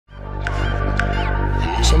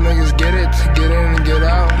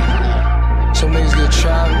Some niggas get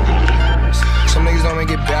trapped. Some niggas don't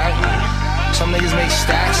make it back. Some niggas make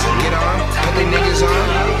stacks, get on, put they niggas on.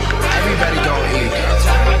 Everybody gon' eat.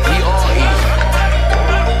 We all eat.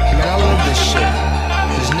 Man, I love this shit.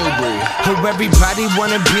 This new breed. Oh, everybody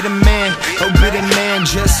wanna be the man. Oh, be the man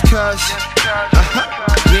just cause.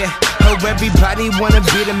 Yeah. Oh, everybody wanna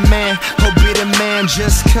be the man. Oh, be the man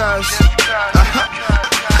just cause.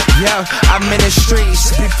 Yo, I'm in the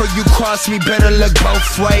streets. Before you cross me, better look both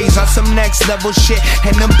ways. On some next level shit,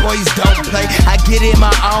 and them boys don't play. I get it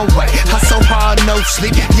my own way. Hustle hard, no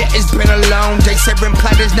sleep. Yeah, it's been a long day. Serving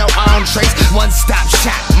platters, no entrees. One stop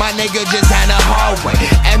shop, my nigga just down the hallway.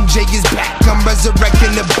 MJ is back, I'm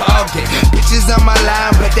resurrecting the ball game. Bitches on my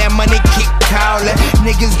line, but that money keep calling.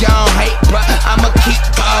 Niggas gon' hate, but I'ma keep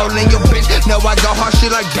calling. Your bitch know I go hard,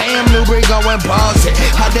 shit like damn, new breed going ballsy.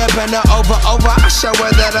 I done been over, I show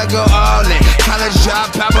her that I go all in. College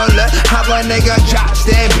drop, popular, how a nigga drops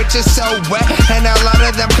dead. Bitches so wet, and a lot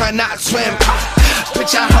of them cannot swim.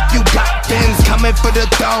 Bitch, I hope you got fins coming for the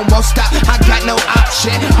throne, won't stop, I got no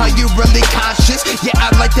option. Are you really conscious? Yeah,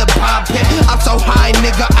 I like to pop it. I'm so high,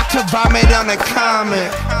 nigga, I can vomit on the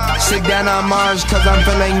comment. Sit down on Mars, cause I'm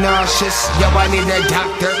feeling nauseous. Yo, I need a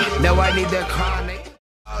doctor, no, I need the chronic.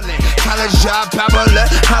 College drop, popular,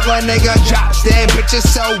 how a nigga drops dead. Bitches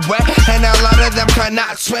so wet, and a lot of them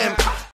cannot swim.